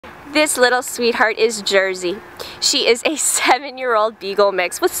This little sweetheart is Jersey. She is a 7-year-old beagle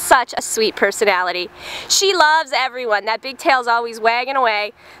mix with such a sweet personality. She loves everyone. That big tail's always wagging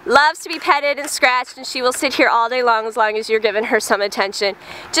away. Loves to be petted and scratched, and she will sit here all day long as you're giving her some attention.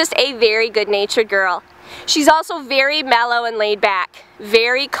 Just a very good-natured girl. She's also very mellow and laid back.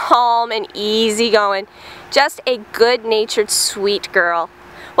 Very calm and easygoing. Just a good-natured, sweet girl.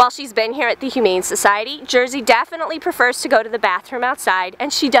 While she's been here at the Humane Society, Jersey definitely prefers to go to the bathroom outside,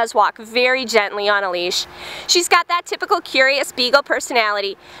 and she does walk very gently on a leash. She's got that typical curious beagle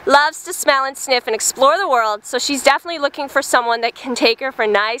personality, loves to smell and sniff and explore the world, so she's definitely looking for someone that can take her for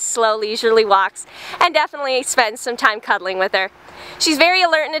nice, slow, leisurely walks, and definitely spend some time cuddling with her. She's very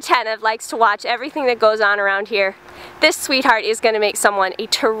alert and attentive, likes to watch everything that goes on around here. This sweetheart is going to make someone a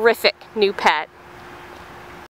terrific new pet.